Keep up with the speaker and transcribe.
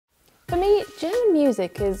For me, German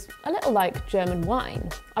music is a little like German wine.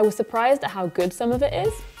 I was surprised at how good some of it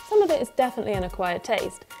is. Some of it is definitely an acquired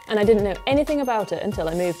taste, and I didn't know anything about it until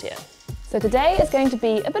I moved here. So today is going to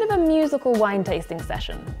be a bit of a musical wine tasting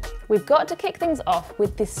session. We've got to kick things off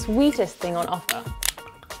with the sweetest thing on offer: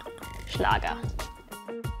 Schlager.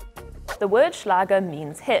 The word Schlager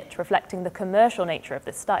means hit, reflecting the commercial nature of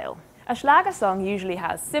this style. A Schlager song usually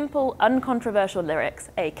has simple, uncontroversial lyrics,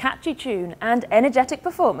 a catchy tune, and energetic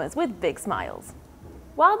performers with big smiles.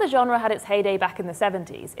 While the genre had its heyday back in the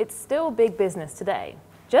 70s, it's still big business today.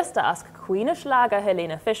 Just ask Queen of Schlager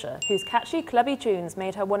Helene Fischer, whose catchy, clubby tunes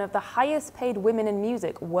made her one of the highest paid women in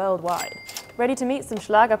music worldwide. Ready to meet some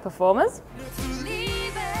Schlager performers?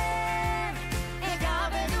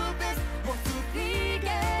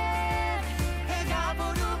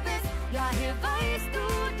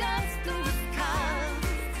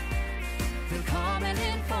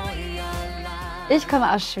 Ich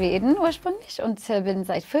komme aus Schweden ursprünglich und bin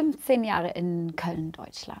seit 15 Jahren in Köln,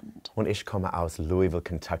 Deutschland. Und ich komme aus Louisville,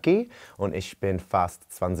 Kentucky und ich bin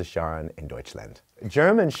fast 20 Jahre in Deutschland.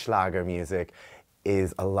 German Schlager music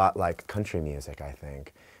is a lot like country music, I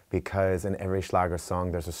think, because in every Schlager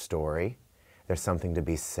song there's a story, there's something to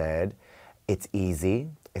be said, it's easy,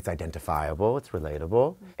 it's identifiable, it's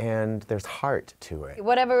relatable, and there's heart to it.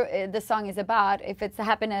 Whatever the song is about, if it's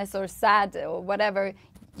happiness or sad or whatever,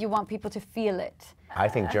 you want people to feel it. I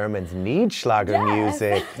think Germans need Schlager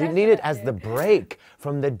music. They need it as the break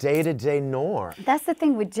from the day-to-day norm. That's the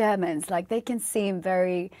thing with Germans, like they can seem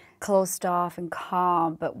very closed off and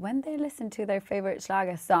calm, but when they listen to their favorite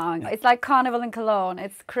Schlager song, it's like Carnival in Cologne,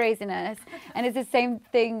 it's craziness. And it's the same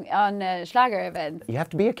thing on Schlager events. You have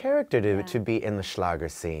to be a character to be in the Schlager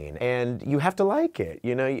scene, and you have to like it.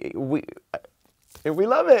 You know, we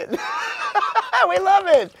love it. We love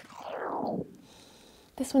it.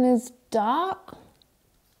 This one is dark,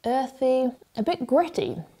 earthy, a bit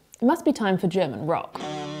gritty. It must be time for German rock.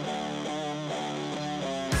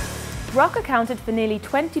 Rock accounted for nearly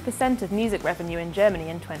 20% of music revenue in Germany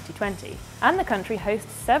in 2020, and the country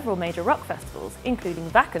hosts several major rock festivals, including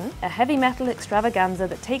Wacken, a heavy metal extravaganza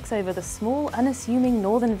that takes over the small, unassuming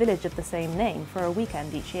northern village of the same name for a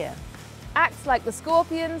weekend each year. Acts like the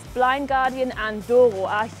Scorpions, Blind Guardian and Doro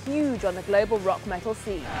are huge on the global rock metal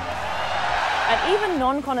scene. And even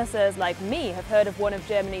non-connoisseurs like me have heard of one of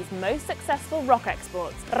Germany's most successful rock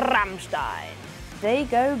exports, Rammstein. They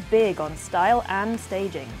go big on style and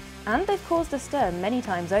staging, and they've caused a stir many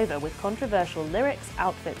times over with controversial lyrics,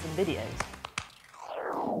 outfits and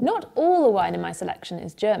videos. Not all the wine in my selection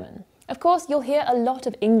is German. Of course, you'll hear a lot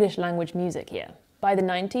of English language music here. By the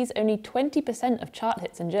 90s, only 20% of chart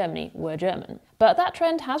hits in Germany were German. But that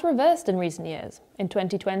trend has reversed in recent years. In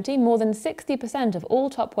 2020, more than 60% of all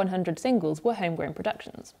top 100 singles were homegrown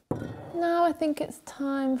productions. Now I think it's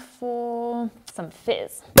time for some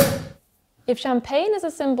fizz. If champagne is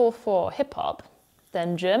a symbol for hip-hop,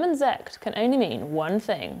 then German Sekt can only mean one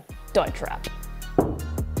thing: Deutschrap.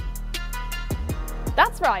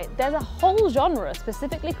 That's right, there's a whole genre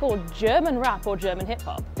specifically called German rap or German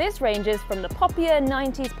hip-hop. This ranges from the poppier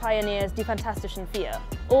 90s pioneers Die Fantastischen Vier,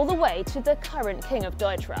 all the way to the current king of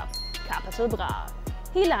Deutschrap, Capital Bra.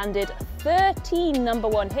 He landed 13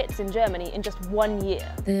 #1 hits in Germany in just 1 year.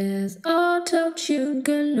 There's auto-tune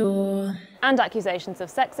galore. And accusations of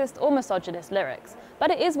sexist or misogynist lyrics. But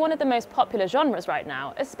it is one of the most popular genres right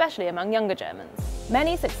now, especially among younger Germans.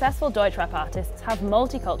 Many successful Deutschrap artists have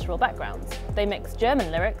multicultural backgrounds. They mix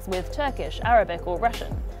German lyrics with Turkish, Arabic or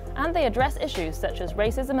Russian, and they address issues such as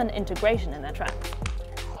racism and integration in their tracks.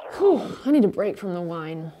 Whew, I need a break from the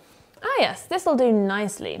wine. Ah yes, this'll do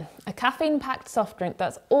nicely. A caffeine-packed soft drink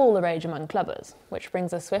that's all the rage among clubbers, which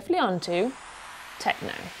brings us swiftly on to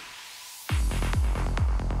techno.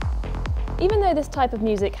 Even though this type of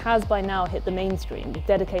music has by now hit the mainstream with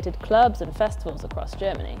dedicated clubs and festivals across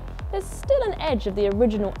Germany, there's still an edge of the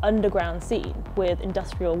original underground scene, with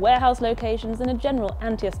industrial warehouse locations and a general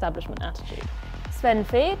anti-establishment attitude. Sven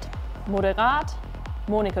Väth, Moderat,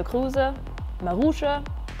 Monika Kruse, Marusha,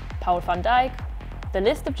 Paul van Dyk. The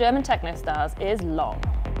list of German techno stars is long.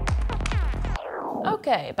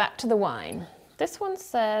 Okay, back to the wine. This one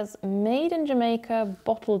says, made in Jamaica,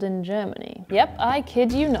 bottled in Germany. Yep, I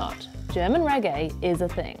kid you not. German reggae is a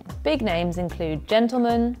thing. Big names include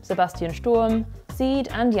Gentleman, Sebastian Sturm, Seed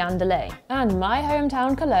and Jan Delay. And my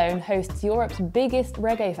hometown Cologne hosts Europe's biggest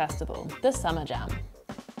reggae festival, the Summer Jam.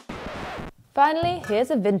 Finally,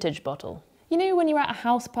 here's a vintage bottle. You know when you're at a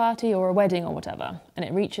house party or a wedding or whatever, and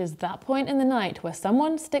it reaches that point in the night where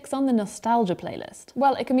someone sticks on the nostalgia playlist?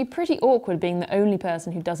 Well, it can be pretty awkward being the only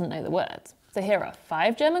person who doesn't know the words. So here are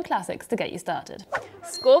 5 German classics to get you started.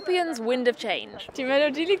 Scorpions' Wind of Change. Die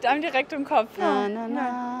Melodie liegt einem direkt im Kopf. La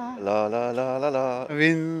la la la la.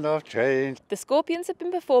 Wind of change. The Scorpions have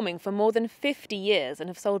been performing for more than 50 years and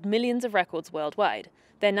have sold millions of records worldwide.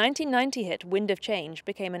 Their 1990 hit Wind of Change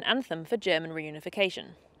became an anthem for German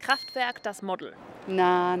reunification. Kraftwerk, das Model.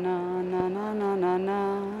 Na na na na na na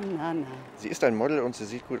na na na. Sie ist ein Model und sie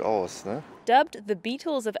sieht gut aus, ne? Dubbed the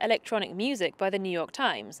Beatles of electronic music by the New York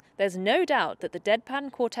Times, there's no doubt that the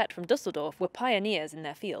Deadpan Quartet from Düsseldorf were pioneers in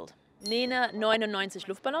their field. Nena, 99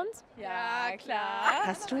 Luftballons? Ja, klar.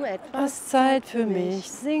 Hast du etwas? Was Zeit für mich,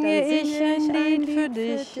 singe ich ein Lied für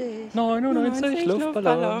dich. 99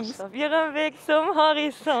 Luftballons. Auf ihrem Weg zum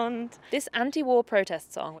Horizont. This anti-war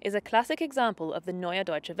protest song is a classic example of the Neue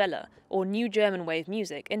Deutsche Welle, or New German Wave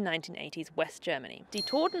music in 1980s West Germany. Die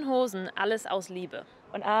Toten Hosen, alles aus Liebe.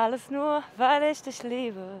 Und alles nur, weil ich dich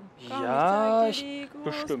liebe. Ja,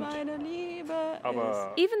 bestimmt.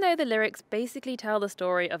 Aber even though the lyrics basically tell the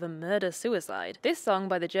story of a murder-suicide, this song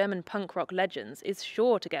by the German punk rock legends is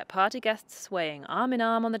sure to get party guests swaying arm in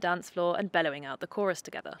arm on the dance floor and bellowing out the chorus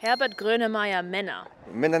together. Herbert Grönemeyer, Männer.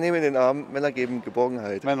 Männer nehmen den Arm, Männer geben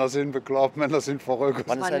Geborgenheit. Männer sind bekloppt, Männer sind verrückt.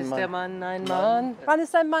 Wann ist ein Mann? Der Mann ein Mann? Wann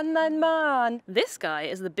ist ein Mann ein Mann? This guy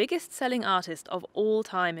is the biggest selling artist of all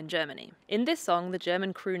time in Germany. In this song, the German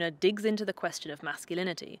crooner digs into the question of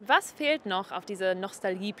masculinity. Was fehlt noch auf dieser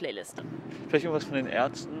Nostalgie-Playliste? vielleicht irgendwas von den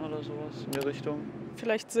Ärzten oder sowas in der Richtung.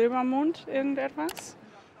 Vielleicht Silbermond, irgendetwas?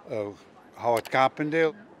 Howard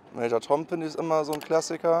Carpendale. Major Tom ist immer so ein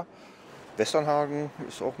Klassiker. Westernhagen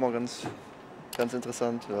ist auch mal ganz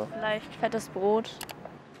interessant. Ja. Vielleicht Fettes Brot.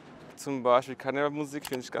 Zum Beispiel Karnevalmusik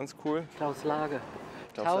finde ich ganz cool. Klaus Lage.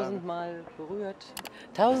 1000-mal berührt,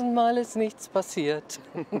 1000-mal ist nichts passiert.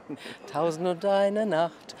 1001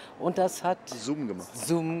 Nacht und das hat Zoom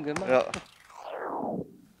gemacht. Ja.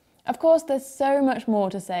 Of course, there's so much more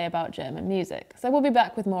to say about German music, so we'll be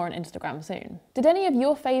back with more on Instagram soon. Did any of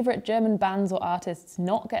your favourite German bands or artists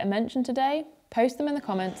not get a mention today? Post them in the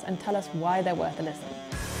comments and tell us why they're worth a listen.